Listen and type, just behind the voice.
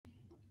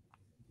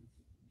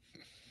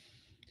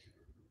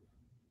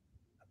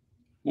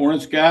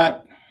Morning,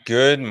 Scott.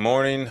 Good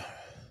morning,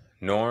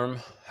 Norm.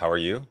 How are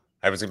you?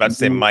 I was about I'm to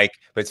say doing- Mike,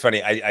 but it's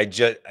funny. I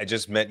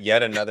just met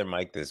yet another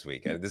Mike this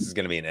week. This is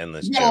going to be an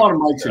endless You got a joke. lot of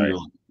mics in Sorry. your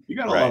life. You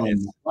got a Right. lot of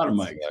It's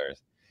mics.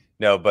 hilarious.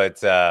 No,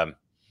 but no.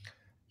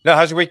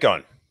 How's your week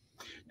going?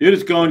 Dude,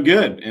 it's going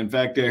good. In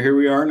fact, here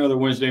we are, another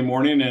Wednesday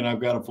morning, and I've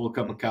got a full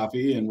cup of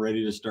coffee and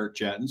ready to start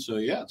chatting. So,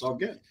 yeah, it's all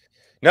good.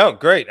 No,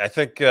 great. I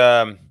think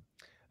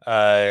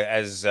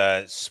as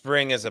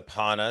spring is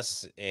upon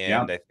us,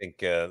 Yeah. and I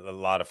think a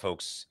lot of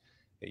folks,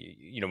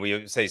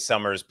 we say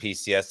summer is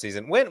PCS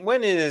season.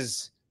 When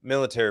is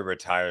military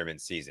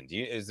retirement season?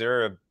 Is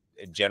there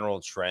a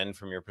general trend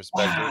from your Wow.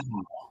 perspective?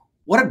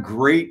 What a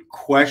great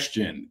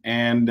question.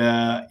 And,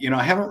 I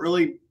haven't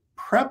really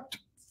prepped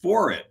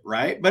for it,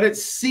 right? But it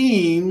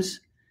seems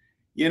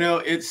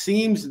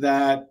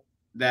that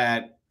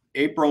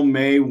April,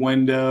 May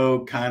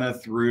window kind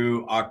of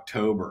through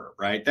October,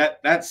 right?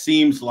 That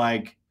seems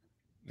like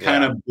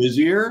kind Yeah. of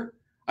busier.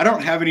 I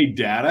don't have any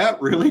data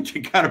really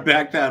to kind of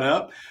back that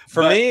up,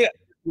 For but me,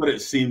 what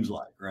it seems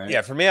like, right?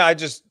 yeah, for me, I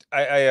just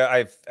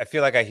I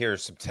feel like I hear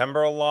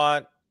September a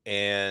lot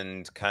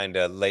and kind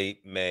of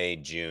late May,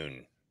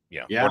 June,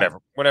 Yeah.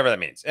 whatever that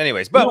means.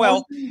 Anyways, You but know,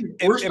 well,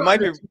 we're it might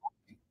starting be. to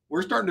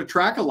we're starting to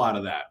track a lot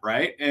of that,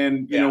 right?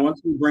 And Yeah. once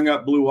we bring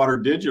up Blue Water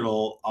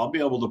Digital, I'll be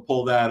able to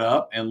pull that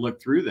up and look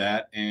through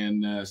that.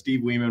 And Steve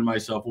Weeman and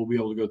myself will be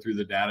able to go through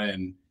the data,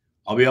 and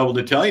I'll be able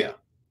to tell you,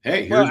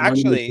 hey, Well, here's when the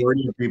actually,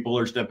 majority of people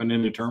are stepping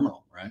into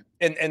terminal, right?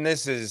 and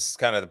this is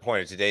kind of the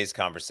point of today's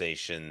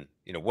conversation.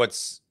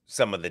 What's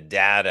some of the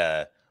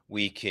data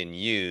we can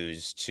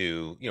use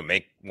to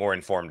make more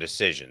informed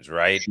decisions,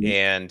 right? Sure.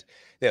 And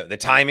the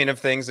timing of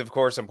things, of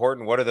course,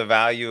 important. What are the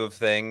value of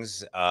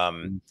things?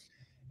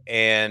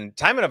 And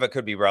timing of it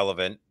could be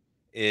relevant.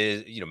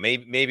 Is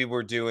maybe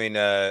we're doing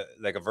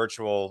like a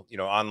virtual,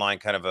 online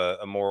kind of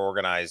a more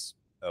organized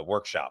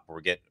workshop where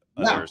we get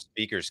Yeah. other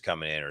speakers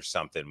coming in or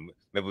something.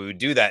 Maybe we would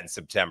do that in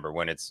September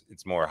when it's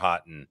more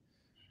hot, and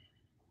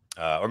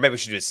or maybe we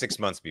should do it 6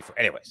 months before.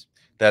 Anyways,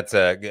 that's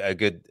a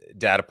good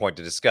data point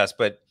to discuss.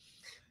 But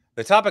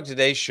the topic of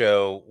today's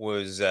show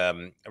was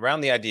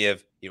around the idea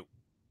of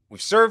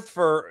we've served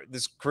for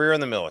this career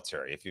in the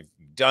military. If you've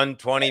done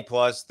 20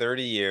 plus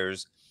 30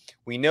 years,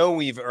 we know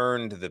we've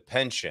earned the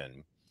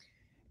pension,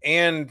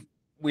 and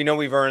we know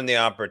we've earned the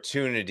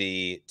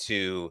opportunity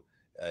to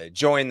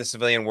join the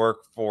civilian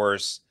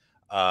workforce,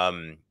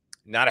 um,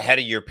 not ahead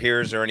of your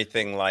peers or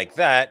anything like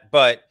that,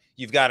 but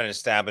you've got an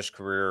established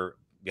career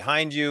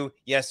behind you.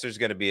 Yes, there's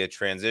going to be a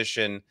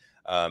transition.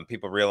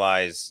 People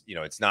realize,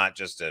 it's not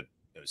just a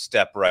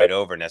step right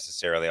over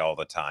necessarily all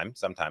the time.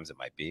 Sometimes it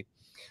might be.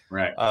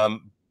 Right.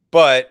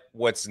 But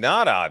what's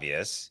not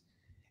obvious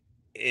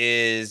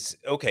is,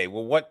 okay,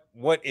 well,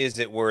 what is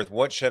it worth?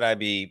 What should I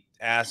be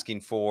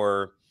asking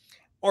for?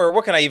 Or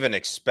what can I even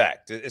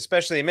expect?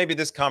 Especially, maybe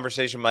this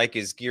conversation, Mike,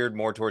 is geared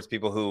more towards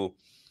people who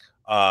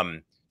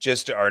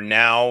just are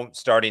now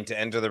starting to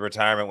enter the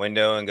retirement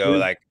window and go Sure.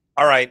 like,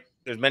 all right,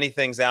 there's many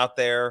things out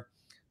there.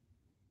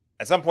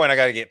 At some point, I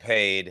got to get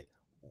paid.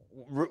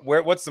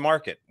 What's the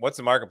market? What's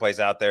the marketplace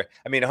out there?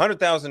 I mean,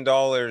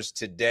 $100,000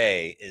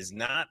 today is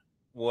not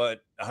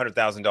what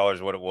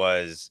 $100,000 what it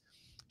was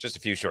just a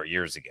few short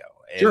years ago,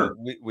 and Sure.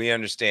 we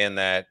understand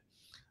that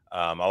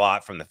a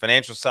lot from the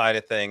financial side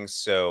of things.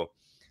 So,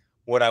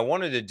 what I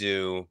wanted to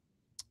do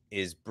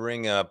is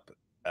bring up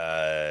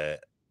uh,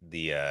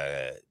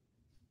 the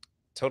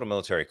total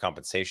military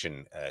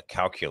compensation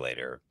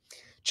calculator,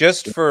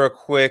 just for a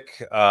quick,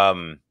 get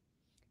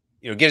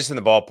us in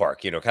the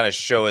ballpark. Kind of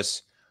show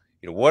us,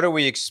 what are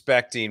we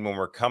expecting when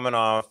we're coming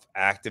off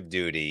active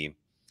duty.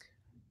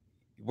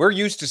 We're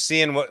used to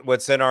seeing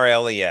what's in our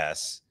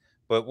LES,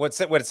 but what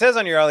it says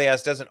on your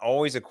LES doesn't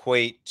always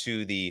equate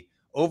to the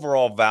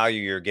overall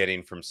value you're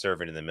getting from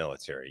serving in the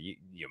military.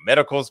 Your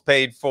medical's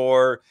paid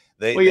for.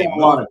 They Well, you they have a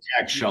lot move. of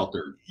tax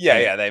shelter Yeah,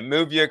 things. yeah, they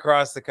move you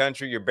across the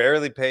country. You're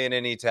barely paying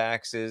any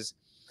taxes.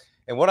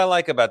 And what I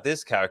like about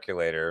this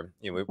calculator,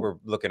 we're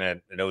looking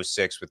at an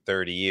 '06 with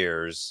 30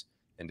 years,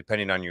 and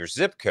depending on your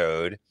zip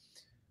code,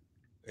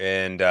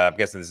 and I'm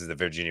guessing this is the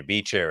Virginia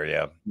Beach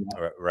area,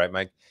 Yeah. right,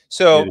 Mike? It is.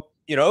 So,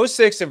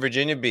 '06 in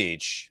Virginia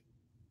Beach,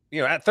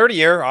 at 30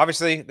 year,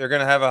 obviously they're going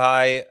to have a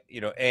high,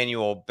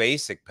 annual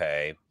basic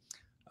pay,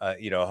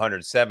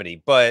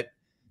 170, but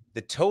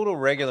the total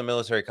regular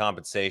military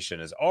compensation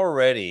is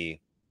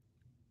already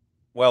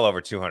well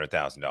over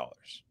 $200,000.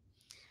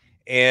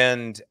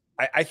 And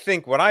I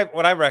think what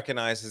I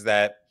recognize is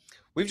that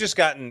we've just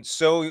gotten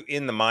so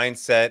in the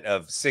mindset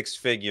of six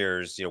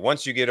figures.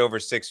 Once you get over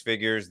six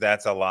figures,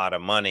 that's a lot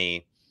of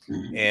money,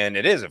 and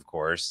it is, of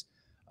course.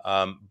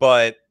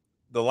 But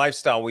the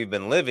lifestyle we've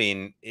been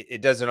living,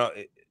 it doesn't.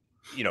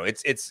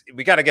 It's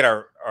we got to get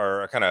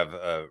our kind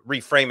of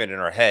reframe it in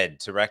our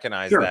head to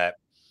recognize Sure. that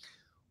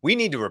we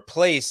need to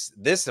replace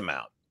this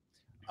amount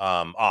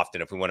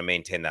often if we want to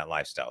maintain that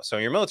lifestyle. So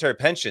your military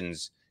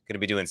pension's going to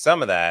be doing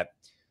some of that,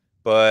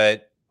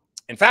 but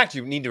In fact,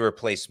 you need to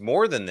replace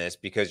more than this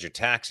because your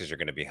taxes are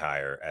going to be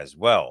higher as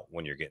well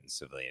when you're getting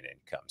civilian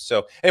income.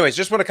 So anyways,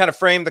 just want to kind of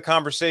frame the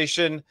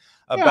conversation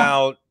Yeah.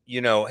 about,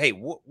 hey,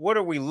 what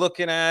are we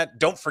looking at?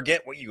 Don't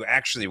forget what you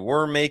actually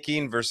were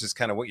making versus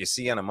kind of what you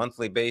see on a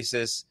monthly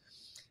basis.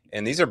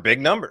 And these are big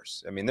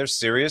numbers. I mean, they're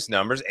serious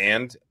numbers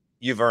and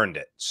you've earned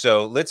it.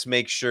 So let's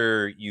make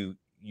sure you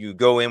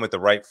go in with the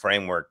right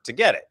framework to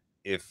get it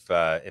if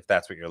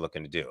that's what you're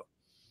looking to do.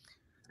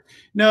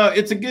 No,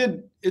 it's a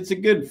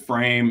good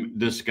frame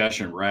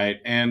discussion, right?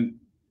 And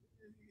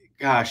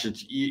gosh,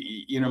 it's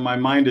my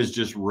mind is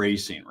just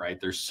racing, right?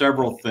 There's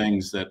several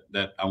things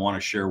that I want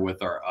to share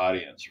with our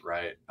audience,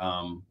 right?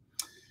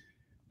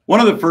 One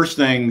of the first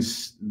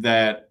things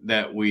that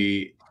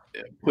we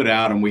put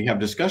out and we have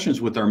discussions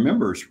with our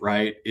members,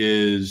 right,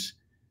 is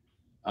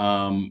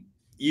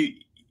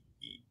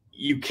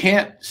you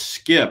can't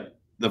skip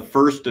the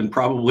first and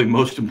probably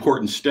most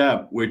important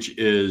step, which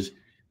is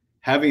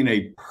having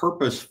a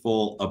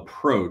purposeful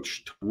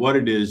approach to what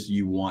it is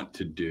you want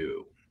to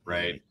do,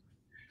 right?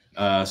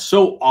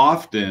 So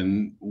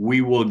often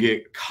we will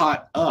get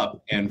caught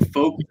up and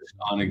focused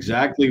on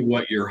exactly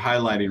what you're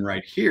highlighting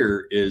right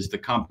here is the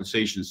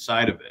compensation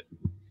side of it.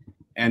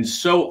 And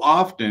so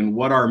often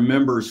what our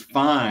members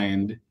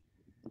find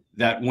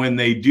that when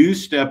they do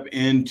step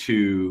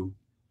into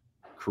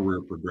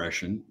career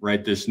progression,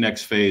 right, this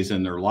next phase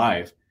in their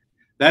life,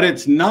 that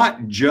it's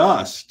not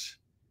just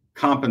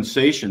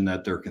compensation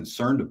that they're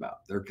concerned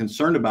about. They're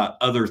concerned about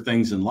other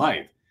things in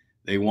life.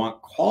 They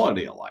want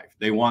quality of life.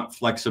 They want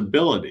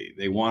flexibility.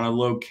 They want a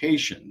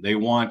location. They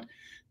want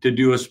to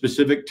do a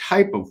specific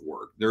type of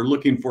work. They're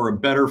looking for a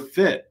better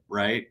fit,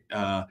 right?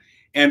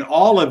 And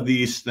all of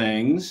these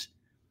things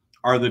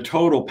are the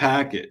total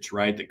package,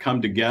 right, that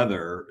come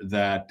together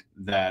that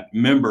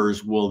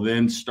members will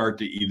then start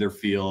to either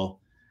feel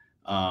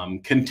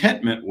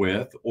contentment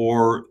with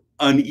or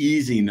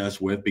uneasiness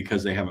with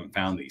because they haven't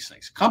found these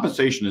things.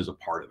 Compensation is a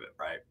part of it,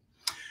 right?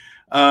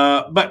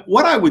 But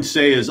what I would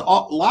say is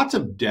lots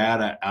of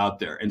data out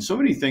there and so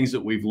many things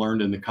that we've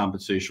learned in the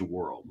compensation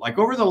world. Like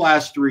over the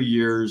last 3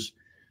 years,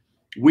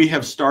 we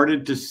have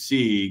started to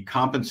see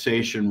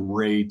compensation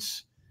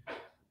rates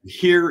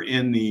here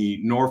in the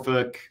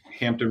Norfolk,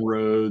 Hampton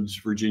Roads,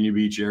 Virginia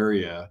Beach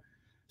area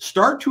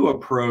start to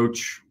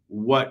approach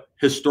what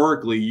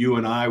historically you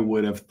and I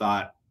would have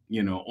thought,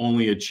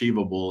 only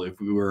achievable if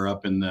we were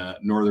up in the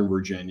Northern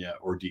Virginia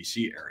or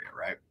DC area,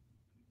 right?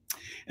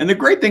 And the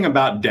great thing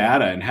about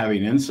data and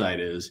having insight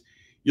is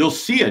you'll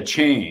see a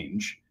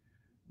change,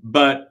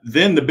 but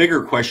then the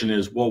bigger question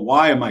is, well,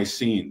 why am I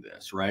seeing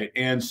this, right?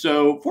 And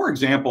so, for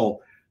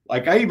example,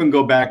 like I even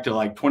go back to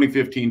like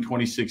 2015,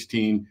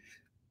 2016,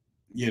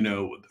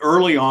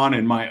 early on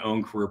in my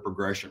own career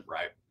progression,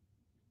 right?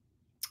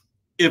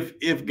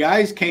 If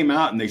guys came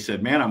out and they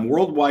said, man, I'm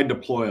worldwide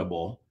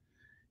deployable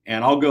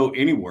and I'll go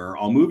anywhere,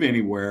 I'll move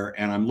anywhere,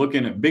 and I'm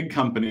looking at big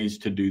companies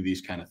to do these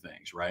kind of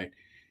things, right?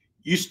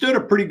 You stood a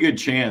pretty good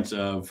chance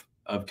of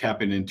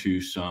tapping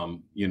into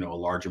some, a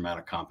large amount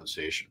of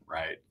compensation,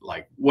 right?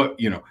 Like what,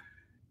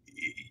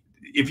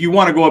 if you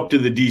want to go up to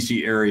the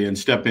DC area and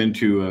step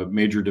into a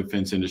major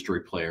defense industry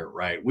player,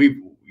 right?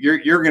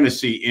 You're going to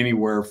see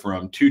anywhere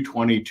from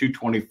 220,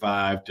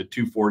 225 to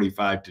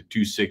 245 to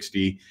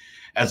 260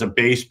 as a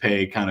base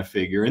pay kind of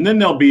figure. And then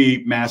there'll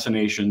be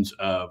machinations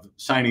of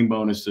signing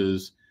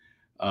bonuses,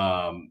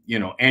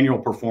 annual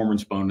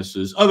performance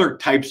bonuses, other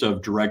types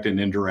of direct and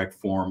indirect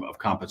form of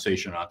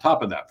compensation on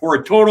top of that for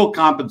a total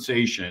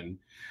compensation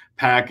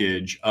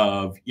package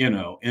of,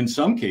 in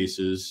some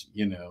cases,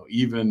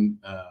 even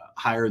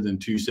higher than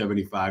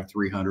 275,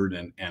 300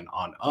 and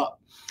on up.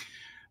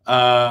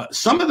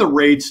 Some of the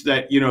rates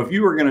that, if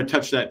you were going to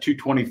touch that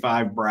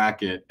 225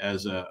 bracket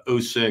as a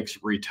 06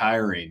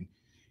 retiring,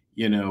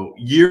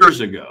 years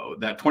ago,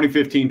 that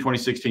 2015,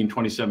 2016,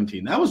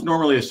 2017, that was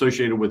normally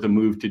associated with a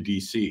move to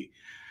DC.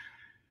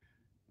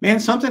 Man,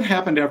 something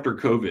happened after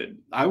COVID.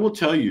 I will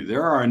tell you,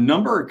 there are a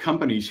number of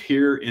companies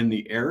here in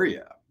the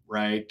area,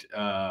 right,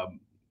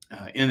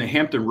 in the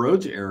Hampton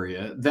Roads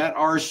area that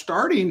are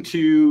starting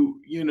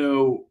to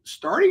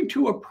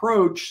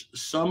approach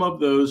some of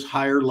those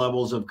higher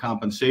levels of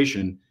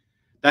compensation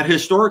that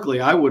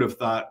historically I would have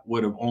thought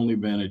would have only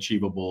been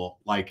achievable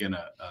like in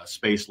a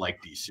space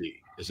like DC.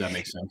 Does that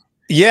make sense?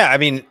 Yeah, I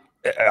mean,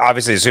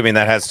 obviously, assuming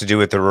that has to do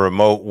with the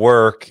remote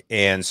work.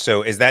 And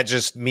so is that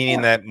just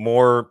meaning that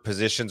more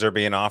positions are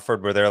being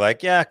offered where they're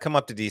like, yeah, come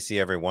up to DC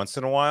every once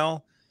in a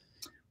while?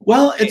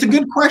 Well, it's a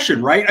good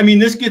question, right? I mean,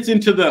 this gets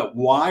into the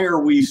why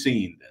are we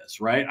seeing this,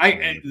 right?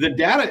 The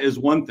data is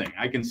one thing.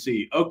 I can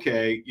see,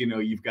 okay,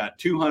 you've got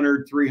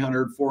 200,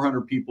 300,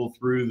 400 people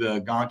through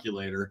the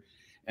gonculator,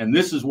 and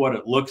this is what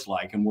it looks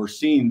like. And we're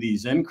seeing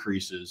these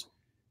increases.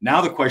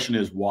 Now the question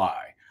is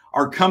why?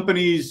 Are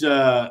companies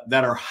that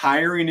are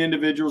hiring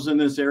individuals in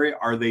this area,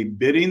 are they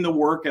bidding the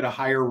work at a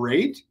higher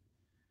rate,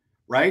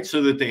 right?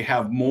 So that they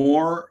have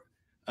more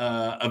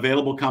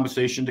available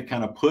compensation to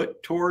kind of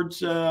put towards,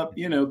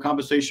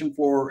 compensation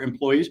for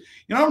employees?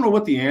 I don't know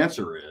what the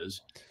answer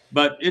is,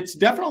 but it's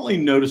definitely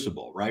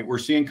noticeable, right? We're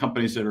seeing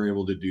companies that are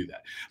able to do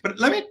that. But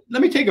let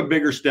me take a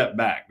bigger step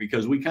back,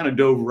 because we kind of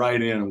dove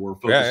right in and we're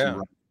focusing right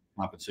on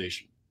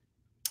compensation.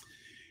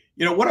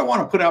 You know, what I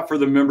want to put out for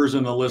the members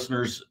and the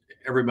listeners,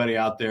 everybody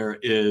out there,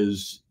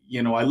 is,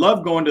 you know, I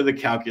love going to the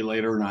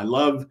calculator, and I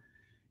love,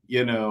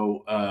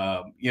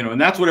 and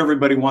that's what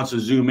everybody wants to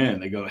zoom in.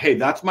 They go, hey,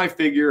 that's my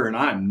figure, and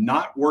I'm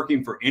not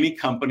working for any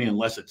company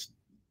unless it's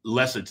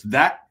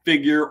that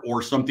figure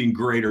or something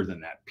greater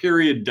than that.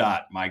 Period.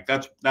 Dot. Mike,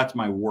 that's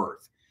my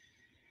worth.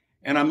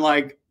 And I'm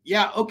like,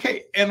 yeah,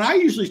 okay. And I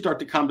usually start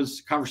the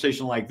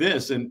conversation like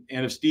this. And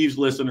if Steve's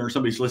listening or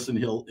somebody's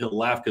listening, he'll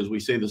laugh, because we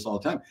say this all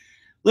the time.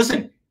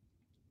 Listen,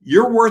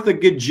 you're worth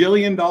 $1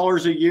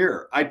 gajillion a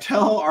year. I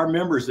tell our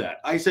members that.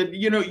 I said,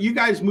 you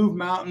guys move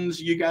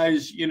mountains. You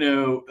guys,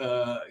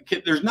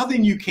 there's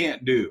nothing you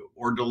can't do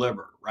or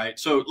deliver, right?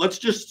 So let's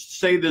just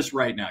say this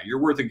right now. You're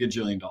worth $1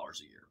 gajillion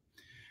a year.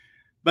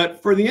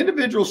 But for the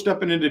individual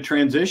stepping into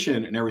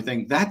transition and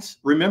everything,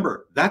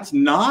 remember, that's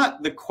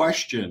not the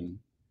question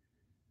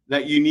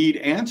that you need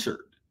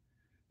answered.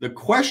 The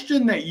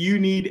question that you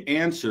need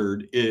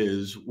answered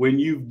is, when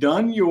you've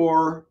done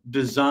your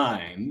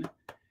design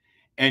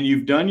and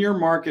you've done your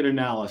market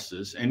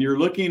analysis and you're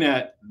looking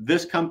at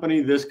this company,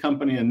 and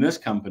this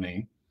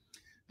company,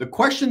 the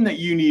question that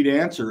you need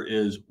answer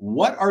is,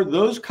 what are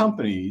those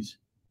companies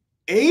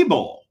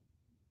able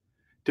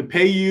to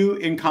pay you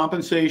in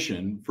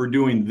compensation for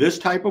doing this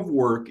type of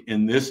work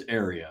in this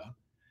area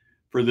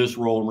for this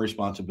role and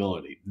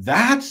responsibility?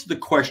 That's the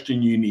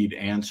question you need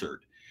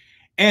answered.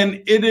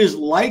 And it is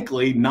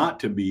likely not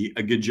to be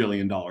 $1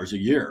 gajillion a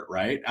year,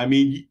 right? I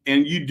mean,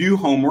 and you do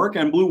homework,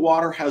 and Blue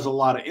Water has a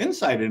lot of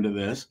insight into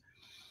this.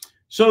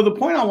 So the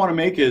point I want to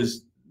make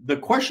is, the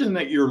question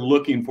that you're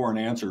looking for an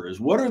answer is,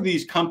 what are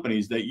these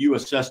companies that you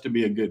assess to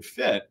be a good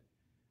fit?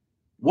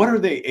 What are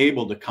they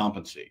able to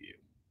compensate you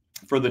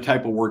for the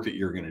type of work that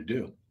you're going to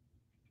do?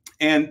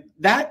 And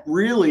that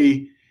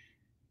really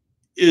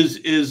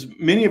is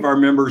many of our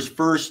members'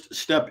 first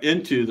step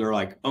into. They're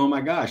like, oh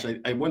my gosh,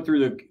 I went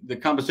through the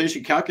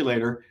compensation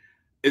calculator.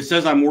 It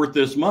says I'm worth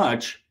this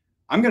much.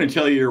 I'm going to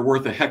tell you you're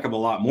worth a heck of a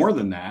lot more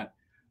than that.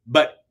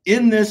 But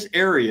in this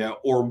area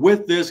or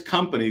with this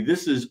company,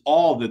 this is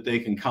all that they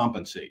can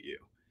compensate you.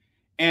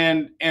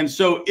 And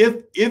so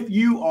if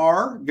you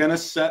are going to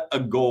set a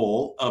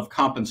goal of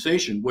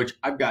compensation, which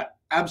I've got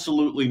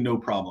absolutely no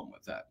problem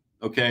with that.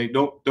 Okay.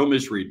 Don't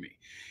misread me.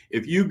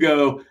 If you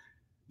go,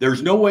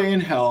 there's no way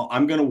in hell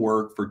I'm going to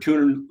work for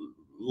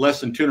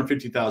less than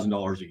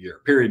 $250,000 a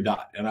year, period.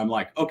 Dot. And I'm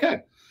like,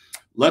 okay,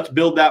 let's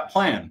build that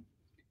plan.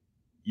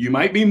 You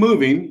might be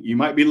moving. You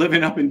might be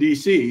living up in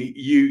DC.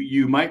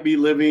 You might be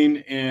living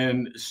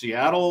in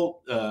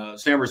Seattle,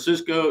 San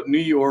Francisco, New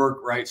York,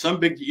 right? Some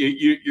big,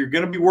 you're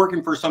going to be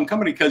working for some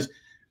company, because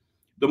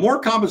the more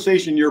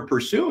compensation you're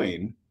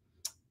pursuing,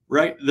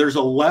 right, there's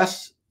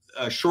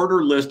a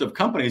shorter list of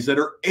companies that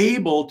are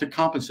able to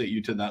compensate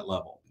you to that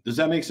level. Does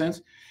that make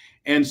sense?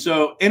 And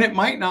it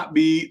might not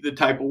be the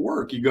type of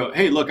work. You go,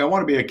 hey, look, I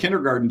want to be a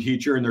kindergarten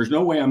teacher, and there's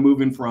no way I'm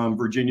moving from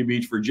Virginia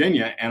Beach,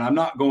 Virginia, and I'm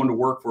not going to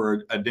work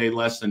for a day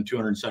less than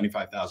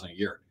 $275,000 a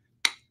year.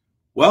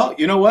 Well,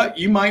 you know what?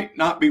 You might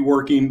not be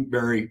working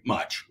very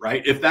much,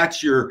 right? If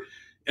that's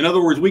in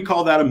other words, we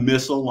call that a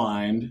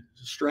misaligned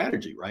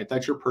strategy, right?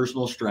 That's your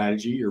personal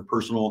strategy, your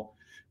personal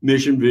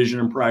mission, vision,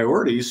 and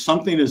priorities.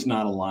 Something is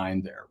not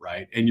aligned there,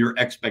 right? And your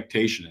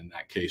expectation in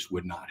that case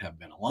would not have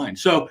been aligned.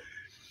 So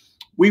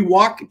we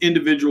walk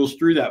individuals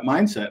through that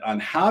mindset on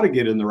how to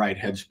get in the right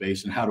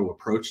headspace and how to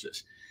approach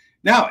this.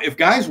 Now, if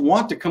guys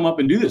want to come up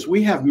and do this,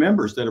 we have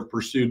members that have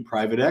pursued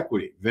private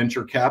equity,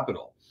 venture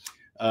capital.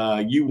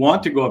 You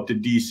want to go up to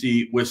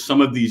DC with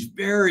some of these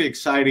very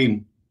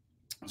exciting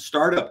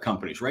startup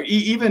companies, right?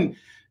 Even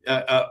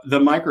the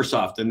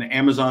Microsoft and the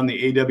Amazon,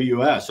 the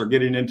AWS are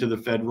getting into the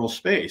federal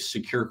space,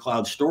 secure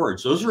cloud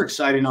storage. Those are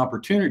exciting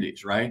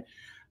opportunities, right?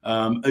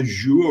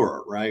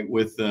 Azure, right,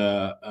 with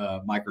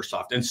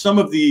Microsoft, and some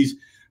of these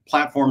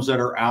platforms that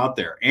are out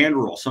there,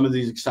 Anduril, some of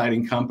these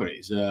exciting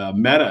companies,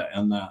 Meta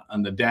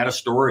on the data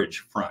storage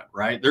front,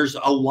 right? There's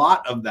a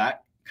lot of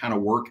that kind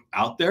of work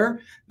out there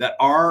that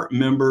our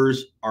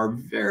members are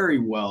very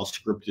well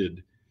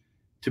scripted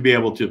to be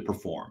able to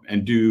perform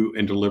and do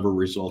and deliver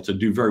results and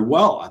do very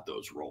well at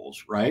those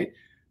roles, right?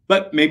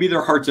 But maybe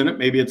their heart's in it,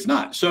 maybe it's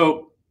not.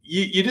 So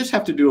you just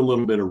have to do a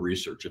little bit of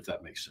research, if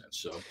that makes sense.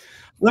 So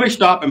let me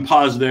stop and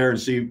pause there and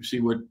see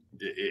what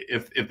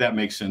if that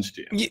makes sense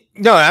to you.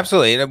 No,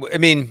 absolutely. I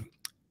mean,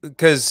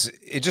 because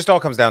it just all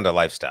comes down to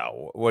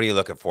lifestyle. What are you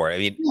looking for? I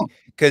mean,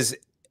 because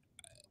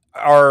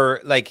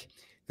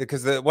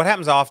what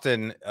happens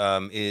often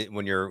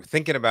when you're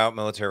thinking about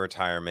military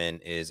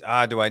retirement is,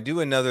 do I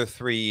do another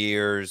 3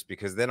 years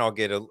because then I'll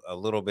get a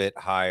little bit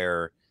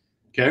higher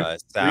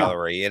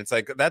salary? Yeah. And it's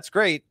like, that's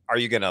great. Are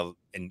you gonna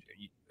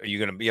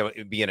be able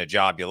to be in a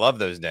job you love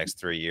those next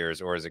 3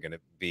 years, or is it going to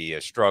be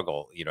a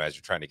struggle, as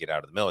you're trying to get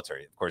out of the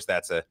military? Of course,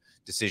 that's a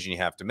decision you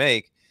have to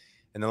make.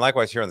 And then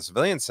likewise here on the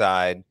civilian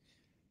side,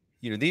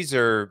 these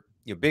are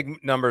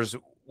big numbers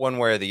one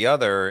way or the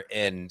other.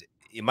 And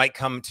it might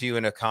come to you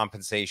in a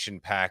compensation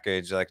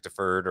package like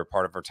deferred or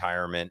part of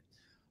retirement,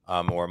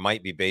 or it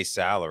might be base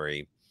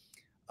salary.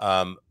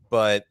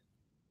 But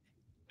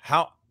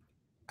how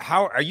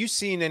are you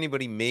seeing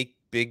anybody make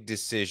big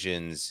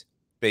decisions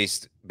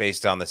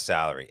based on the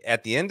salary?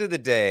 At the end of the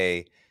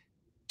day,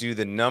 do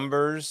the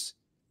numbers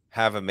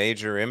have a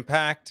major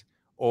impact,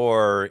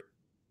 or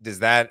does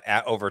that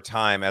over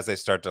time, as I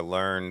start to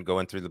learn,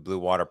 going through the blue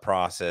water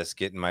process,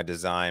 getting my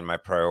design, my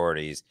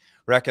priorities,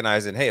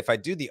 recognizing, hey, if I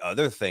do the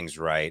other things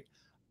right,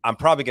 I'm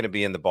probably going to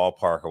be in the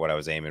ballpark of what I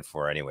was aiming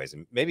for anyways,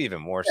 and maybe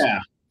even more so. Yeah.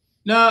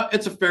 No,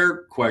 it's a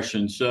fair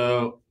question.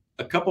 So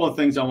a couple of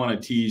things I want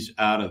to tease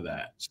out of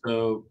that.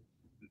 So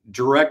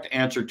direct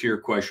answer to your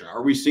question,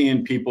 are we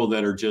seeing people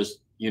that are just,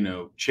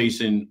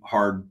 chasing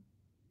hard,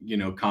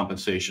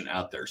 compensation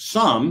out there?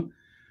 Some,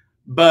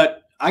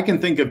 but I can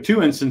think of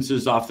 2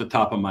 instances off the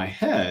top of my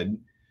head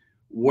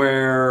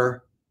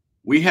where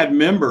we had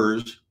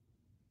members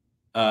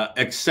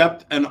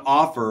accept an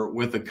offer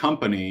with a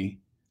company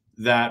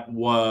that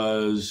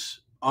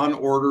was on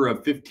order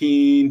of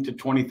 $15,000 to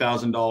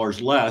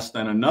 $20,000 less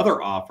than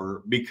another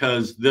offer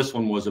because this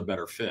one was a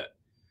better fit.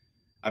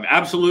 I've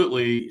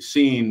absolutely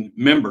seen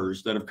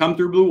members that have come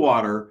through Blue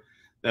Water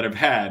that have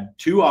had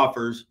 2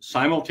 offers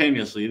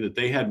simultaneously that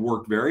they had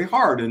worked very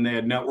hard and they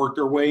had networked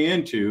their way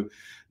into.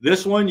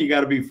 This one, you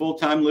got to be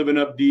full-time living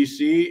up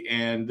DC,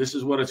 and this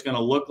is what it's going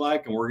to look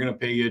like, and we're going to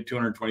pay you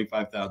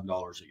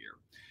 $225,000 a year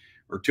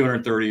or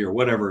 $230,000 or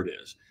whatever it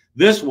is.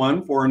 This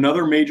one for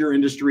another major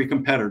industry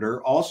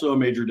competitor, also a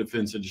major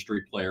defense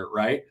industry player,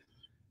 right?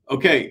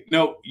 Okay,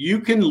 no, you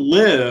can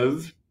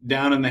live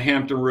down in the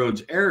Hampton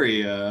Roads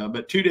area,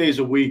 but 2 days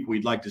a week,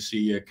 we'd like to see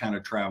you kind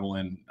of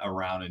traveling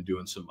around and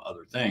doing some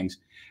other things.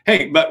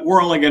 Hey, but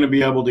we're only going to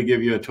be able to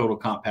give you a total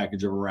comp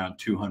package of around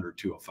 200,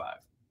 205.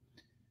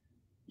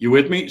 You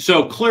with me?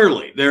 So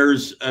clearly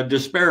there's a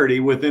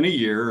disparity within a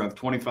year of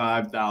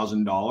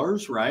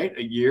 $25,000, right?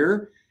 A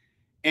year.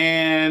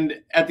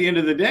 And at the end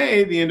of the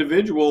day, the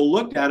individual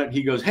looked at it.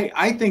 He goes, hey,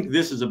 I think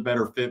this is a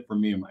better fit for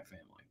me and my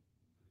family.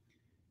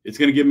 It's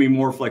going to give me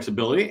more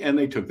flexibility. And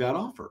they took that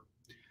offer.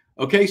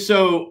 Okay.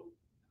 So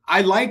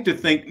I like to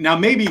think now,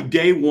 maybe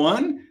day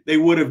one, they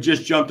would have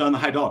just jumped on the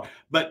high dollar,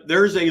 but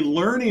there's a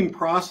learning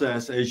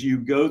process as you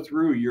go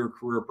through your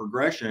career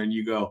progression.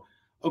 You go,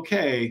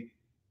 okay,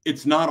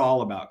 it's not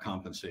all about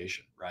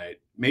compensation, right?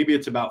 Maybe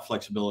it's about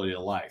flexibility of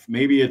life.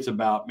 Maybe it's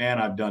about, man,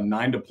 I've done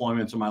 9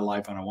 deployments in my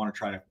life and I want to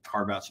try to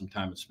carve out some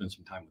time and spend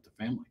some time with the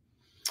family,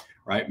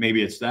 right?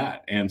 Maybe it's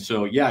that. And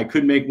so, yeah, I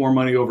could make more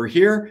money over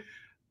here,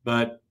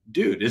 but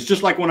dude, it's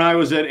just like when I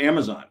was at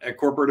Amazon, at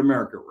corporate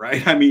America,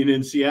 right? I mean,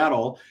 in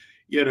Seattle,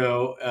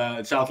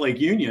 at South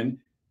Lake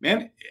Union,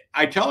 man,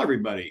 I tell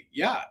everybody,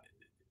 yeah,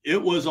 it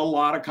was a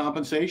lot of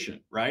compensation,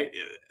 right?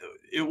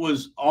 It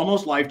was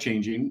almost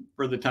life-changing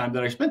for the time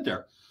that I spent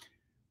there.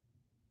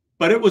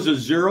 But it was a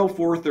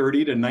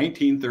 0430 to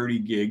 1930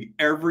 gig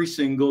every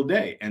single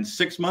day. And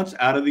 6 months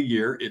out of the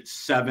year, it's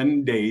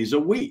 7 days a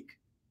week.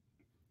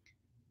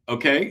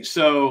 Okay,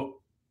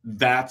 so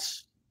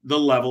that's the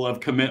level of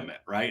commitment,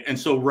 right? And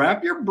so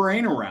wrap your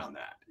brain around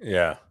that.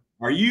 Yeah.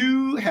 Are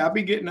you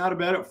happy getting out of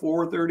bed at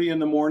 4:30 in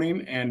the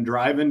morning and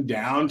driving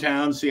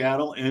downtown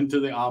Seattle into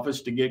the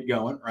office to get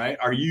going, right?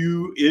 Are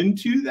you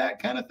into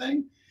that kind of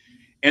thing?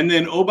 And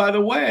then, oh, by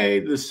the way,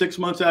 the 6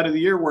 months out of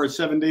the year where it's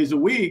 7 days a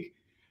week,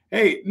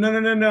 hey,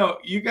 no.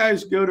 You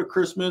guys go to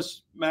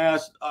Christmas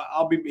Mass.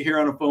 I'll be here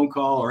on a phone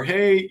call. Or,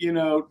 hey,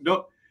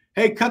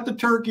 cut the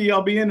turkey.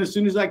 I'll be in as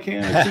soon as I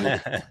can. As soon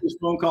as this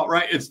phone call,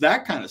 right? It's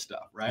that kind of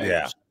stuff, right?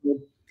 Yeah.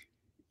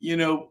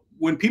 So,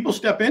 when people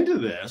step into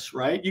this,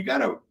 right, you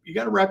gotta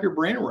wrap your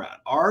brain around.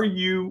 Are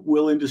you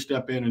willing to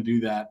step in and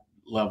do that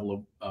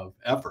level of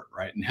effort,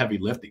 right? And heavy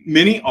lifting.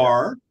 Many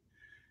are,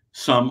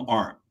 some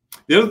aren't.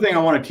 The other thing I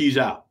want to tease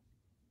out.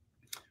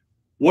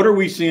 What are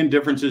we seeing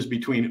differences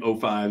between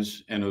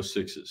 05s and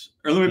 06s?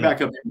 Or let me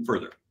back up even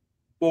further.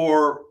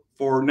 For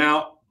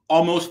now,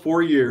 almost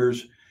 4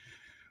 years,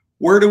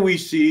 where do we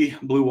see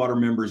Blue Water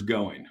members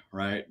going,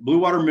 right? Blue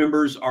Water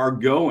members are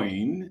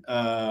going,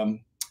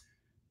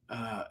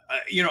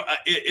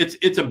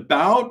 it's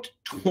about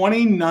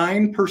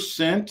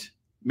 29%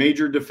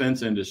 major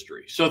defense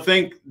industry. So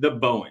think the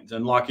Boeings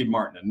and Lockheed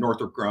Martin and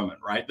Northrop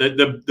Grumman, right?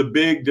 The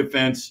big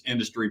defense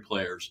industry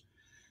players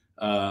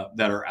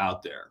that are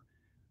out there.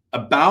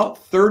 About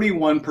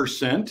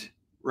 31%,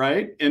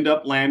 right, end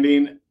up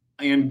landing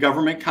in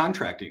government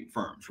contracting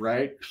firms,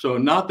 right? So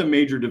not the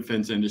major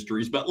defense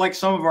industries, but like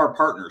some of our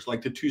partners,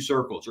 like the Two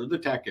Circles or the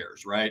Tech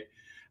Airs, right?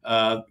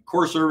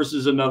 Core Service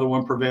is another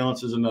one.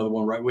 Prevalence is another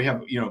one, right? We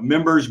have,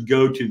 members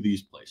go to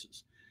these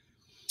places.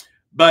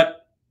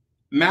 But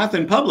math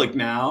in public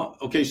now,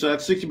 okay, so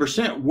that's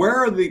 60%. Where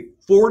are the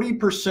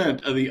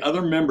 40% of the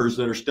other members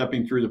that are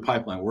stepping through the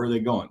pipeline? Where are they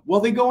going? Well,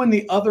 they go in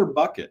the other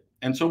bucket.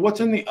 And so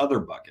what's in the other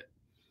bucket?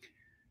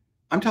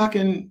 I'm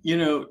talking,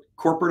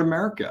 corporate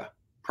America,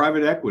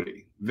 private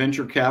equity,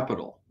 venture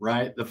capital,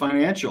 right? The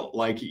financial,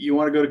 like you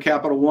want to go to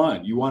Capital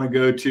One, you want to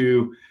go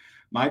to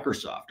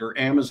Microsoft or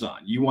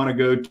Amazon. You want to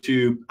go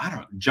to, I don't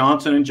know,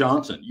 Johnson &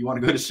 Johnson. You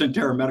want to go to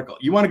Centera Medical.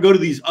 You want to go to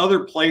these other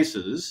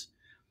places.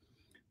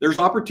 There's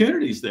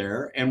opportunities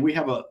there. And we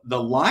have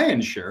the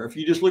lion's share. If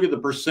you just look at the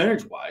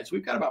percentage wise,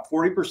 we've got about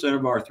 40%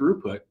 of our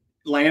throughput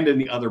land in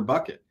the other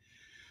bucket.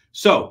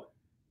 So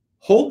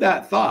hold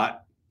that thought.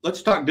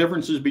 Let's talk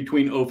differences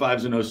between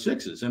 05s and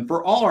 06s. And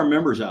for all our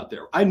members out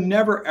there, I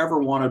never, ever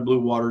wanted Blue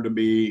Water to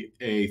be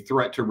a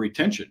threat to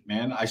retention,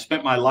 man. I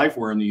spent my life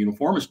wearing the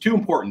uniform. It's too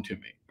important to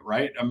me,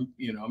 right?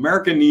 You know,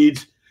 America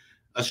needs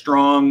a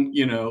strong,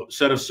 you know,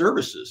 set of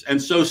services.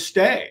 And so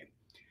stay.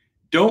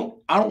 I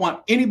don't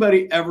want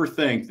anybody ever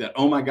think that,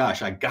 oh my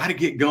gosh, I got to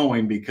get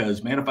going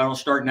because, man, if I don't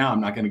start now, I'm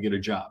not going to get a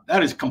job.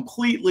 That is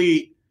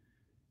completely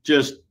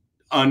just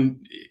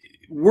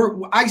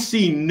I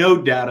see no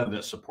data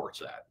that supports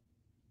that.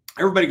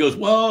 Everybody goes,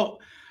 well,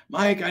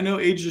 Mike, I know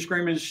age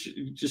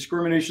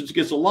discrimination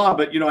against the law,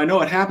 but, you know, I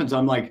know it happens.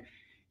 I'm like,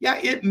 yeah,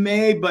 it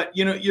may, but,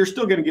 you know, you're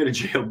still going to get a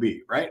JOB,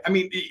 right? I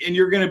mean, and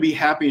you're going to be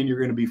happy and you're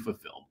going to be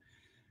fulfilled.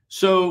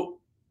 So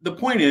the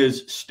point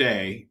is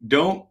stay.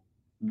 Don't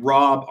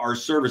rob our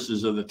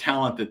services of the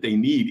talent that they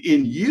need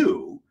in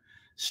you.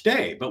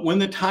 Stay. But when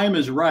the time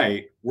is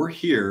right, we're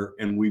here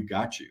and we've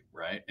got you,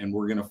 right? And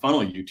we're going to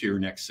funnel you to your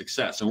next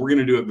success. And we're going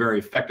to do it very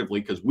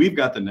effectively because we've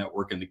got the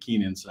network and the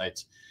keen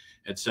insights,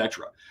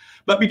 etc.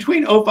 But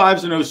between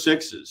 05s and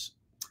 06s,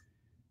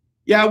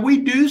 yeah, we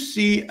do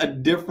see a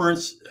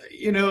difference.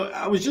 You know,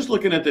 I was just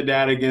looking at the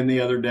data again the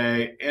other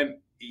day, and,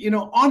 you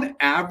know, on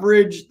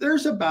average,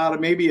 there's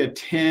about maybe a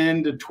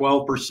 10 to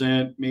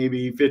 12%,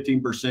 maybe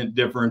 15%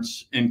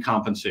 difference in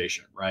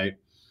compensation, right?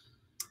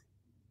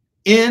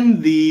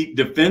 In the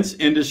defense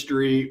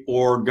industry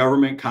or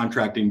government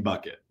contracting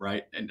bucket,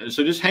 right? And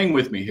so just hang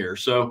with me here.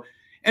 So,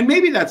 and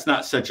maybe that's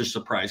not such a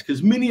surprise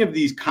because many of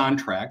these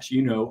contracts,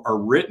 you know, are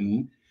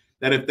written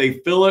that if they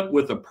fill it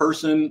with a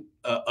person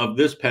of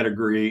this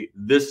pedigree,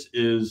 this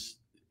is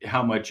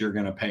how much you're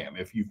going to pay them.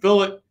 If you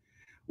fill it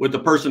with a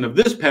person of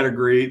this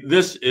pedigree,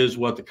 this is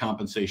what the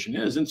compensation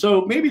is. And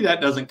so maybe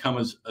that doesn't come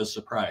as a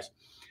surprise.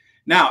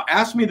 Now,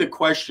 ask me the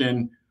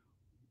question,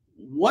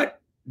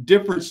 what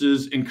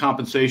differences in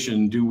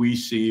compensation do we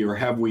see or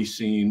have we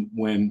seen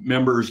when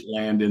members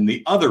land in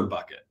the other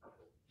bucket?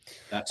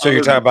 So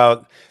you're talking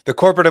about the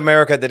corporate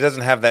America that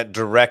doesn't have that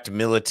direct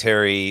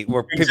military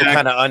where people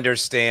kind of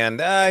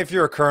understand, if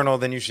you're a colonel,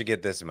 then you should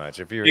get this much.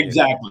 If you're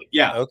exactly.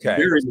 Yeah. Okay.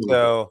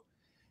 So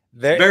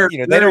they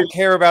don't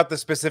care about the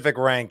specific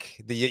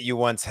rank that you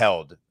once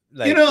held.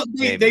 Like, you know,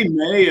 they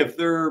may if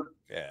they're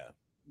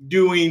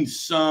doing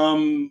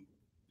some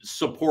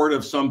support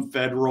of some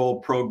federal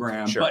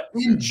program, but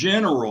in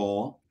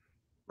general,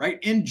 right?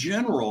 In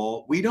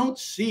general, we don't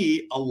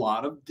see a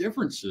lot of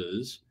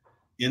differences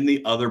in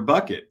the other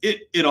bucket.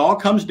 It all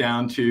comes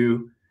down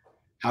to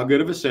how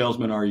good of a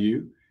salesman are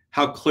you?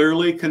 How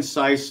clearly,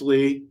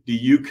 concisely do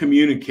you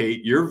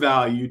communicate your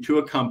value to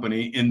a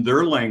company in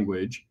their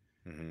language,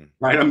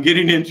 right? I'm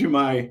getting into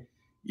my,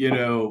 you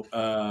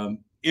know,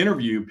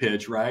 interview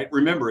pitch, right?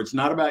 Remember, it's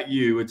not about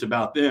you, it's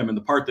about them. And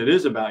the part that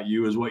is about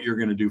you is what you're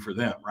going to do for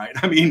them, right?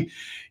 I mean,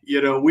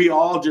 you know, we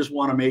all just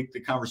want to make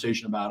the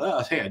conversation about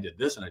us. Hey, I did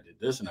this and I did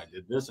this and I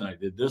did this and I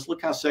did this.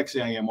 Look how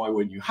sexy I am. Why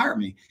wouldn't you hire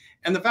me?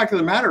 And the fact of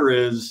the matter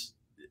is,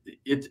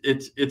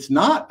 it's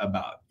not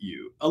about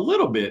you. A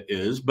little bit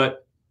is,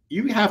 but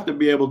you have to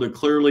be able to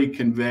clearly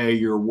convey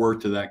your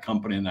worth to that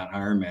company and that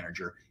hiring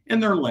manager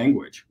in their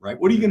language, right?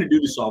 What are you going to do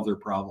to solve their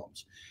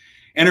problems?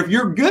 And if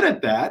you're good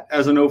at that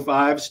as an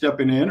 05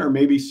 stepping in, or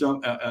maybe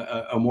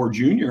a more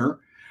junior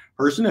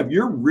person, if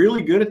you're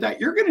really good at that,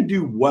 you're going to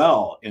do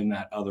well in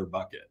that other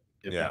bucket,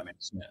 if that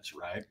makes sense,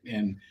 right?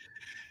 And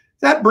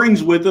that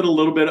brings with it a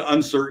little bit of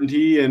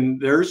uncertainty,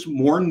 and there's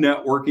more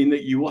networking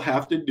that you will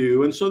have to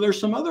do. And so there's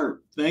some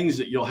other things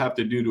that you'll have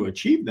to do to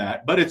achieve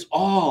that, but it's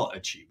all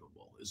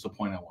achievable is the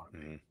point I want to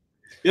make.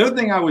 The other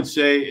thing I would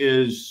say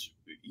is,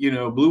 you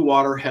know, Blue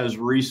Water has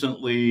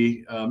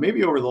recently,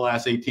 maybe over the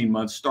last 18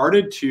 months,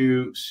 started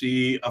to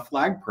see a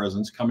flag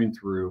presence coming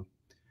through,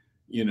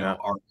 you know,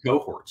 our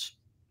cohorts.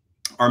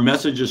 Our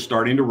message is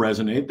starting to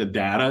resonate. The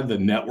data, the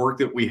network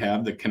that we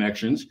have, the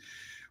connections,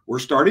 we're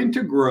starting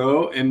to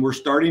grow and we're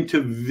starting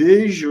to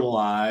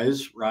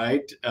visualize,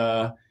 right?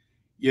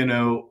 You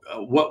know,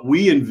 what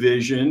we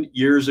envisioned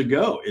years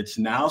ago. It's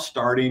now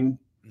starting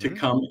to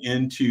come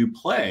into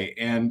play.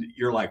 And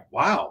you're like,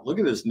 wow, look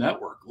at this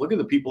network. Look at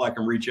the people I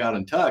can reach out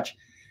and touch.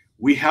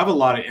 We have a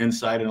lot of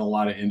insight in a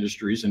lot of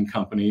industries and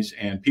companies,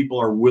 and people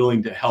are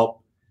willing to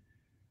help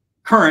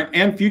current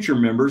and future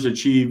members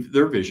achieve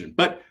their vision.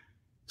 But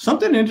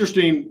something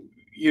interesting,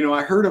 you know,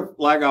 I heard a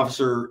flag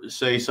officer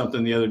say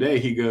something the other day.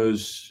 He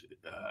goes,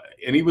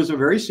 and he was a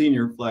very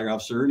senior flag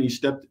officer, and he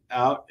stepped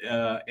out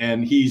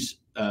and he's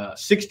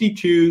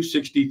 62,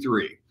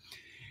 63.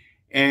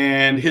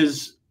 And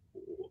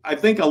I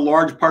think a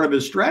large part of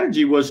his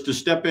strategy was to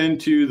step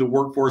into the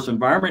workforce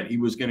environment. He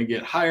was going to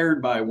get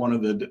hired by one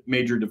of the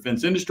major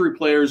defense industry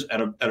players at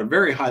a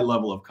very high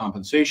level of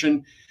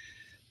compensation,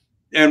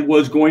 and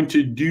was going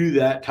to do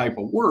that type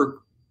of work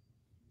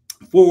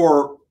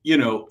for you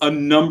know, a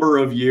number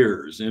of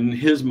years in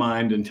his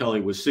mind until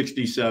he was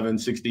 67,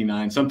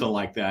 69, something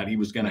like that. He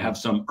was going to have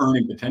some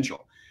earning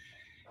potential.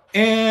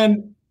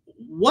 And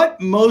what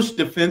most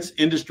defense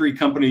industry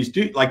companies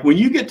do, like when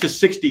you get to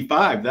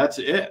 65, that's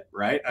it,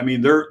 right? I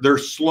mean, they're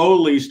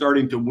slowly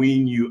starting to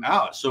wean you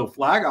out. So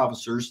flag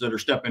officers that are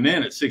stepping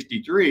in at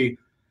 63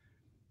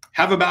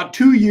 have about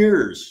 2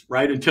 years,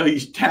 right, until you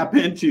tap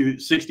into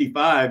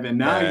 65, and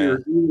now you're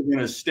either going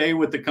to stay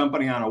with the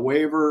company on a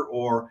waiver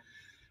or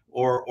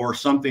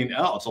something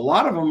else. A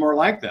lot of them are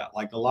like that,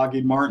 like the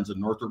Lockheed Martins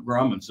and Northrop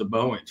Grumman's, the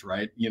Boeings,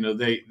 right? You know,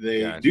 they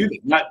do that.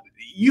 Not,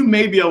 you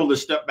may be able to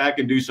step back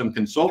and do some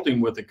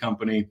consulting with the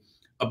company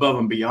above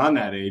and beyond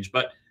that age,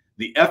 but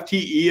the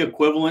FTE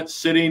equivalent,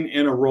 sitting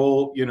in a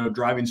role, you know,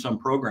 driving some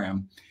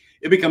program,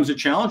 it becomes a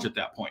challenge at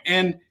that point.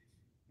 And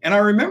I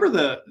remember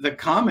the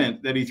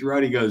comment that he threw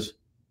out. He goes,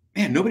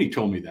 "Man, nobody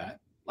told me that.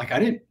 Like I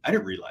didn't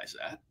realize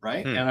that,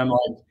 right?" And I'm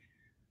like,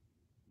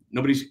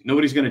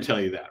 nobody's going to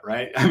tell you that,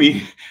 right? I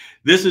mean,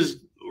 this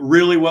is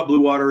really what Blue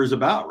Water is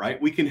about,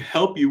 right? We can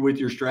help you with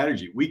your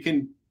strategy. We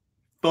can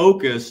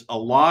focus a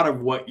lot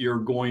of what you're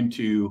going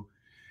to,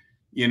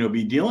 you know,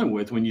 be dealing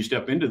with when you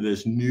step into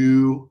this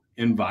new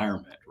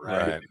environment,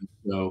 right?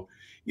 So,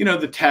 you know,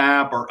 the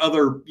TAP or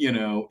other, you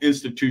know,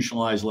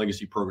 institutionalized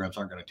legacy programs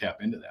aren't going to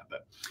tap into that.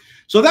 But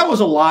so that was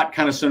a lot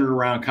kind of centered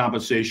around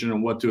compensation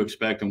and what to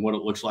expect and what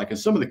it looks like and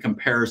some of the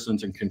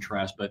comparisons and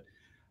contrasts. But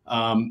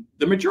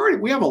the majority,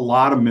 we have a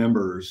lot of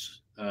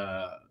members,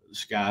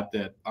 Scott,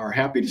 that are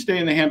happy to stay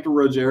in the Hampton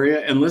Roads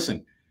area. And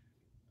listen,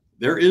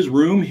 there is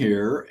room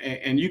here,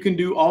 and you can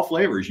do all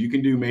flavors. You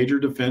can do major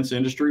defense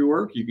industry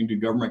work. You can do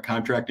government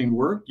contracting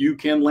work. You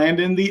can land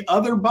in the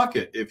other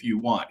bucket if you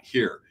want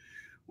here.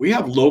 We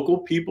have local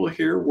people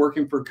here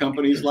working for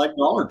companies like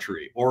Dollar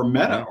Tree or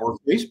Meta or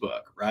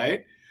Facebook,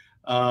 right?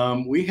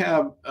 We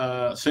have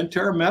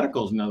Centera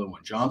Medical is another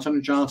one, Johnson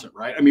 & Johnson,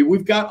 right? I mean,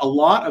 we've got a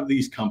lot of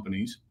these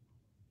companies.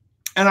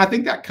 And I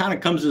think that kind of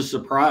comes as a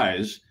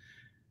surprise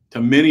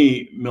to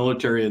many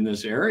military in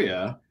this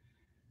area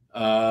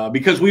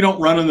because we don't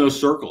run in those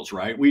circles,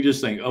 right? We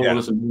just think, oh, well,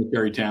 it's a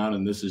military town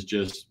and this is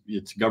just,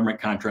 it's government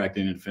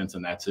contracting and defense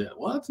and that's it.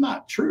 Well, that's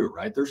not true,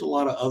 right? There's a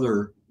lot of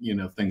other, you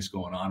know, things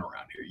going on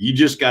around here. You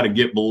just got to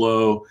get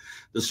below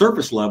the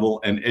surface level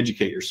and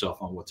educate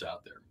yourself on what's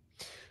out there.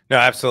 No,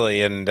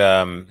 absolutely. And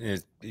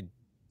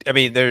I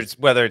mean, there's,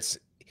 whether it's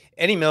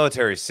any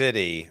military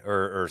city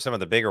or some of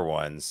the bigger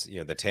ones, you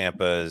know, the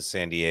Tampas,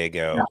 San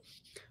Diego,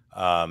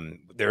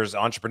 there's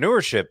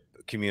entrepreneurship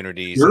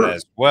communities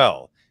as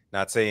well.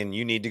 Not saying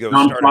you need to go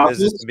start a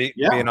business and be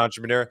an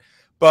entrepreneur,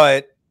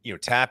 but, you know,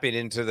 tapping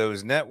into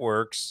those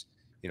networks,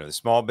 you know, the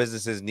small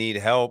businesses need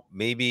help.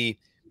 Maybe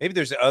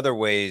there's other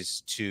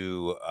ways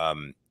to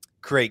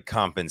create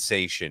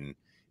compensation.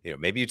 You know,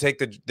 maybe you take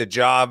the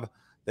job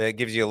that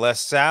gives you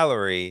less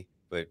salary,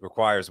 but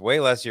requires way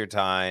less of your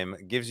time,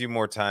 gives you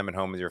more time at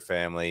home with your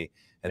family.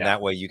 And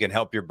that way you can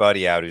help your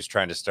buddy out who's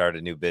trying to start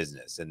a new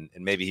business. And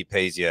maybe he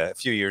pays you a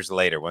few years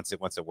later once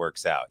it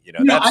works out. You know,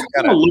 that's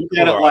kind of look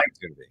at it like,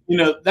 you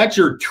know, that's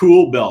your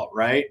tool belt,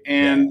 right?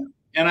 And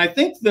I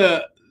think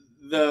the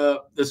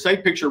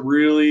sight picture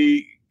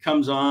really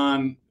comes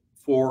on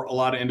for a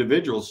lot of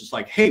individuals. It's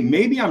like, hey,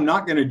 maybe I'm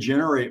not going to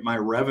generate my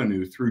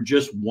revenue through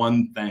just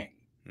one thing.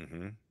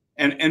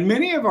 And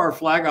many of our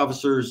flag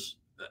officers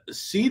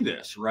see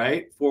this,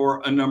 right,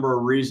 for a number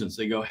of reasons.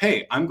 They go,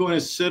 hey, I'm going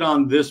to sit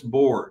on this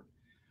board.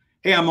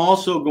 Hey, I'm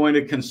also going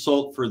to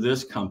consult for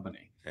this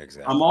company.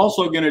 I'm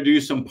also going to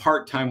do some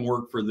part-time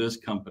work for this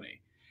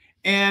company.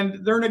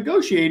 And they're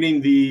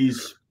negotiating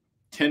these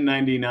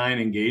 1099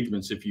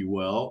 engagements, if you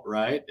will,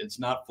 right? It's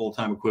not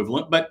full-time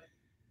equivalent, but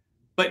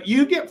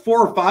you get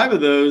 4 or 5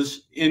 of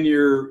those in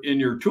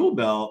your tool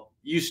belt.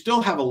 You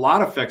still have a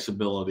lot of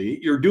flexibility.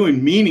 You're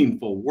doing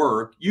meaningful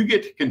work. You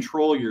get to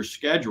control your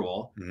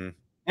schedule.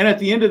 And at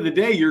the end of the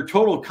day, your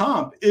total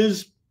comp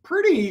is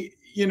pretty,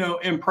 you know,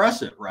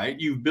 impressive, right?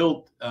 You've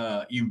built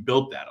that.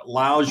 It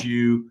allows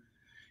you,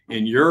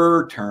 in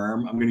your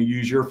term, I'm going to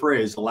use your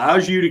phrase,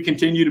 allows you to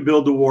continue to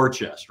build the war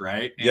chest,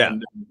 right?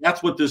 And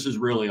that's what this is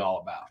really all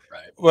about,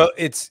 right? Well,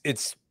 it's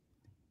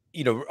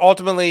you know,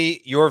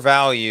 ultimately your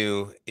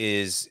value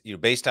is, you know,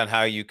 based on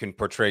how you can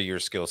portray your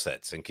skill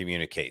sets and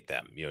communicate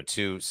them, you know,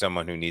 to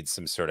someone who needs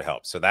some sort of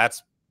help. So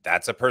that's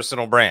a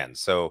personal brand.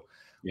 So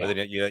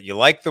whether you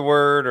like the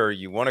word or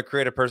you want to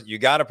create you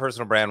got a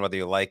personal brand, whether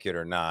you like it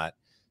or not.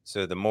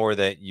 So the more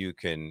that you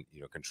can,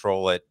 you know,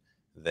 control it,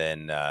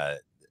 then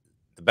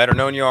the better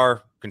known you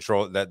are,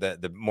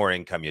 the more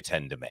income you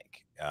tend to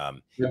make.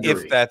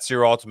 If that's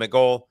your ultimate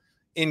goal.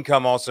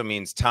 Income also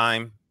means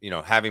time, you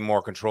know, having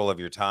more control of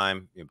your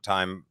time.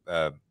 Time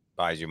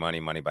buys you money,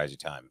 money buys you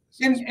time.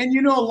 And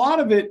you know, a lot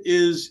of it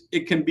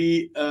can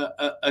be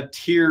a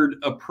tiered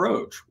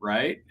approach,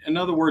 right? In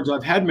other words,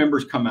 I've had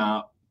members come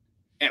out,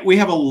 and we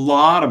have a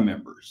lot of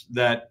members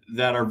that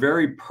are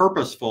very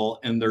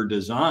purposeful in their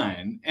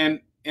design. And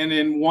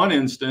in one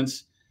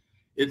instance,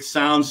 it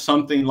sounds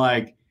something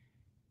like,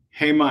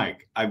 hey,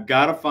 Mike, I've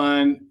got to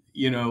find,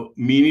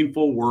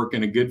 meaningful work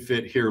and a good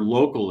fit here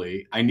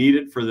locally. I need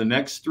it for the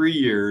next 3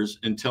 years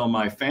until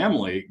my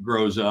family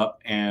grows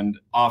up and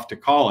off to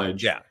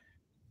college. Yeah.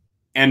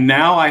 And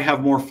now I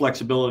have more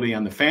flexibility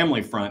on the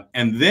family front.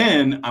 And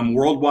then I'm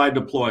worldwide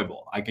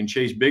deployable. I can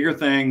chase bigger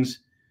things,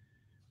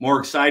 more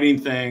exciting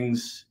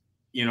things.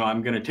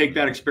 I'm going to take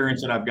that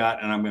experience that I've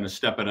got and I'm going to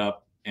step it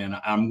up, and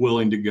I'm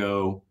willing to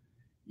go,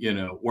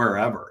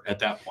 wherever at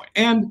that point.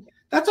 And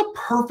that's a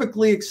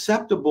perfectly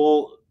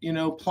acceptable,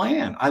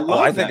 plan. I love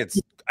I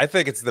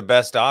think it's the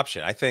best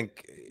option. I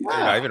think,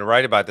 yeah. I even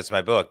write about this in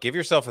my book. Give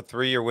yourself a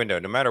 3-year window,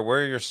 no matter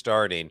where you're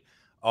starting.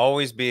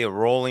 Always be a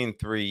rolling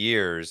 3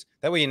 years.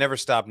 That way you never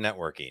stop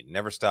networking,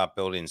 never stop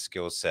building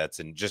skill sets,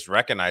 and just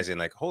recognizing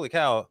like, holy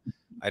cow,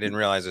 I didn't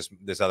realize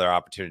this other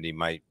opportunity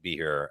might be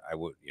here. I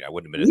wouldn't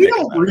have been. We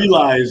don't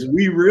realize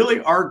we really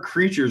are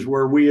creatures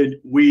where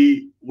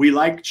we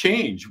like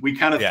change. We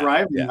kind of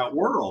thrive in that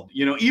world,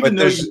 even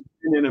though you've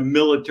been in a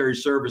military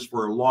service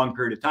for a long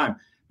period of time.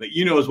 But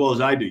as well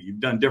as I do, you've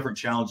done different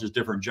challenges,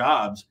 different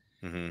jobs.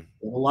 Mm-hmm.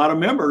 A lot of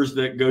members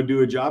that go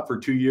do a job for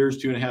 2 years,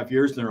 2.5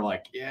 years, and they're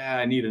like, yeah,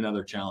 I need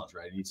another challenge,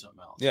 right? I need something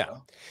else. Yeah.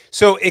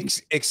 So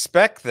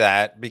expect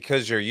that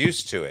because you're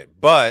used to it,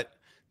 but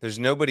there's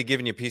nobody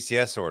giving you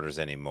PCS orders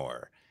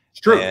anymore.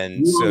 It's true.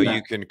 And so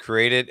you can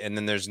create it, and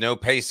then there's no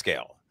pay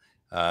scale.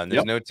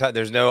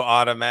 There's no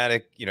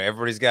automatic,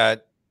 everybody's got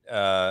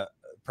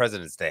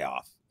President's Day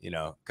off,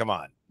 come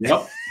on.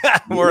 Yep.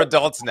 We're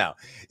adults now.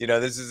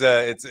 This is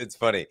it's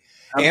funny.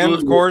 Absolutely. And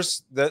of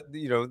course,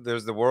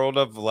 there's the world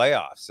of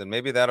layoffs, and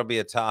maybe that'll be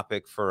a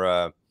topic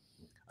for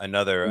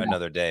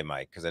another day,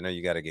 Mike, because I know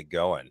you got to get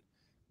going.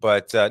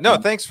 But no,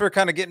 thanks for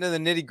kind of getting to the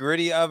nitty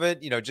gritty of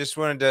it. Just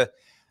wanted to,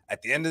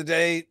 at the end of the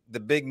day, the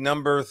big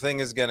number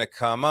thing is going to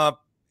come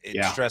up.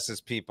 It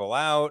stresses people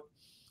out.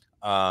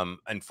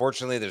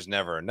 Unfortunately, there's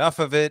never enough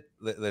of it.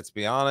 Let's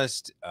be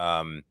honest.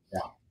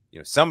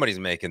 Somebody's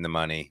making the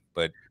money,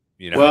 but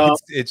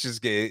it's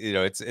just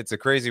it's a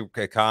crazy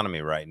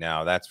economy right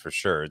now. That's for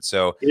sure.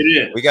 So it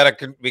is. We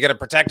gotta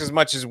protect as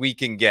much as we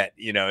can get.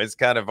 It's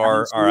kind of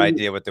our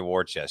idea with the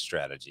war chest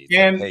strategy.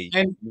 And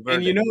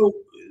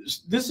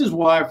this is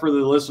why, for the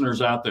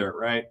listeners out there,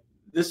 right?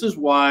 This is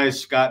why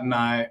Scott and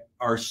I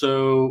are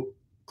so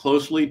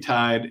closely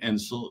tied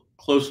and so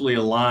closely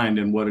aligned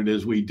in what it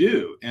is we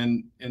do.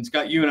 And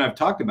Scott, you and I have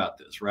talked about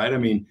this, right? I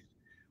mean,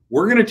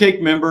 we're going to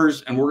take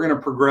members and we're going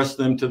to progress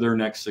them to their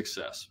next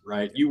success,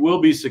 right? You will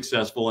be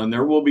successful and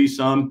there will be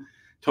some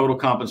total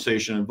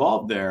compensation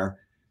involved there.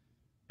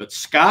 But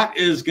Scott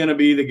is going to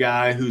be the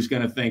guy who's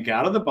going to think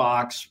out of the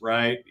box,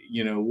 right?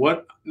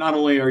 What not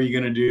only are you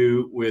going to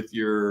do with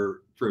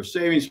your thrift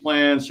savings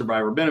plan,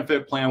 survivor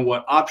benefit plan,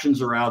 what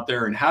options are out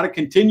there, and how to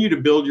continue to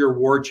build your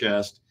war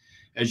chest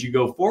as you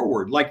go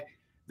forward. Like,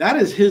 that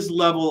is his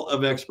level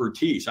of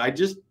expertise.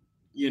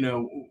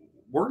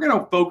 We're going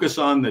to focus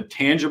on the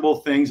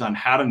tangible things on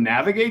how to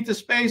navigate the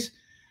space.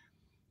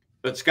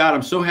 But Scott,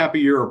 I'm so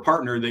happy you're a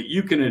partner that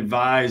you can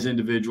advise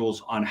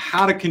individuals on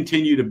how to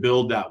continue to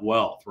build that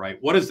wealth, right?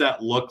 What does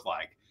that look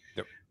like?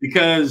 Yep.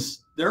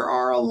 Because there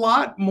are a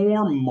lot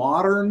more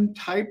modern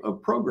type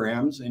of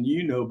programs, and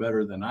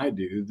better than I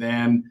do,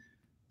 than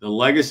the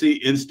legacy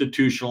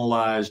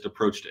institutionalized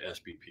approach to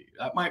SBP.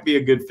 That might be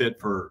a good fit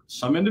for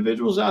some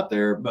individuals out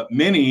there, but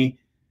many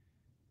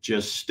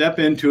just step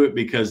into it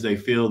because they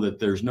feel that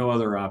there's no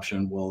other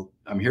option. Well,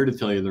 I'm here to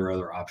tell you there are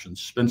other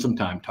options. Spend some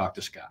time, talk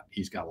to Scott.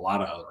 He's got a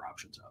lot of other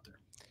options out there.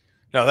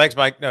 No, thanks,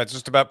 Mike. No, it's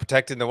just about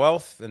protecting the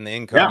wealth and the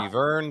income you've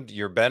earned.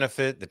 Your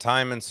benefit, the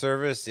time and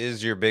service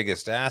is your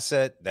biggest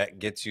asset. That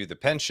gets you the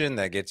pension.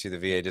 That gets you the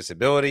VA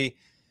disability.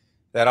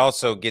 That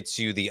also gets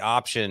you the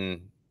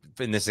option,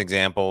 in this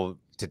example,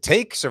 to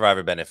take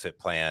survivor benefit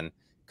plan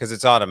because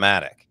it's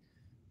automatic.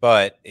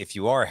 But if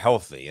you are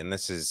healthy, and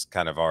this is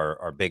kind of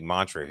our big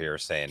mantra here,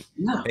 saying,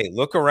 hey,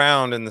 look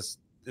around in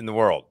the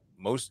world.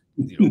 Most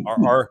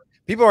our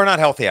people are not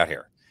healthy out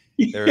here.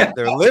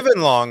 They're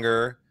living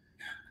longer,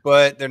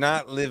 but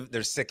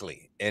they're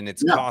sickly, and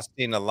it's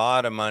costing a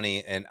lot of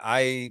money. And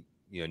I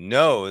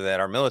know that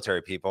our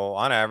military people,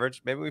 on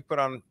average, maybe we put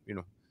on,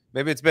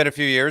 maybe it's been a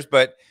few years,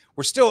 but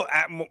we're still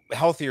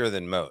healthier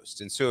than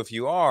most. And so if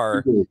you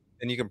are,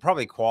 then you can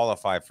probably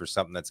qualify for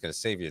something that's going to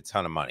save you a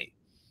ton of money.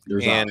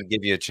 And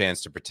give you a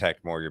chance to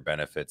protect more of your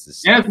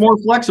benefits. And it's more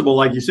flexible,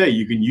 like you say.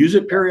 You can use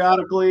it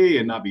periodically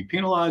and not be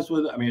penalized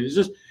with it. I mean, it's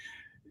just,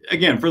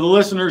 again, for the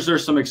listeners,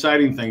 there's some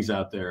exciting things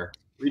out there.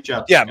 Reach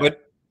out to Scott.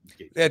 But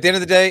at the end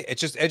of the day,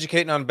 it's just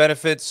educating on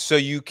benefits so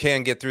you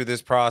can get through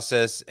this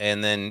process,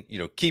 and then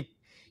keep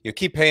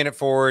paying it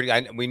forward.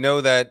 We know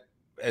that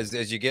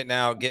as you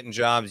getting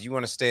jobs, you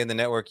want to stay in the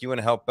network. You want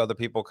to help other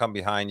people come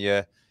behind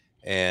you,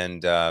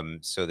 and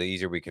so the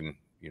easier we can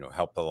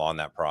help along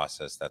that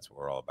process. That's what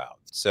we're all about.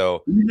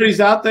 So anybody's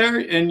out there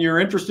and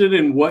you're interested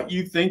in what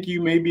you think you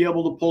may be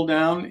able to pull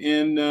down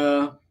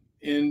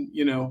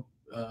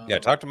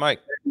talk to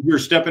Mike. You're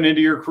stepping into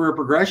your career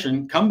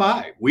progression. Come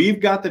by. We've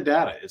got the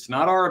data. It's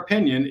not our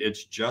opinion.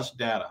 It's just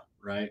data,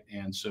 right?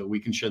 And so we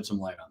can shed some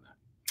light on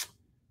that.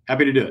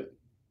 Happy to do it.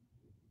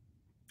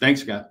 Thanks,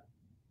 Scott.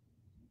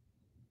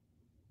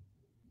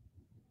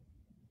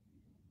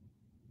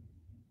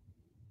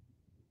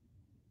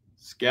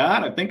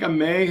 Scott, I think I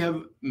may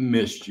have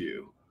missed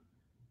you.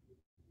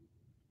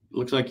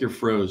 Looks like you're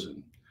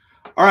frozen.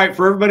 All right,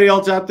 for everybody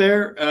else out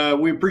there,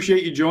 we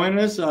appreciate you joining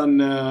us on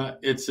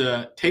it's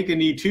Take a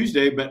Knee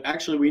Tuesday, but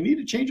actually we need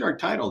to change our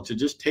title to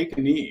just Take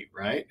a Knee,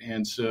 right?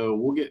 And so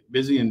we'll get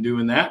busy in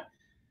doing that.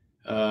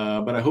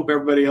 But I hope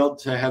everybody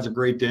else has a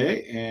great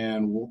day,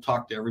 and we'll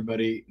talk to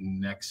everybody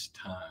next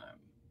time.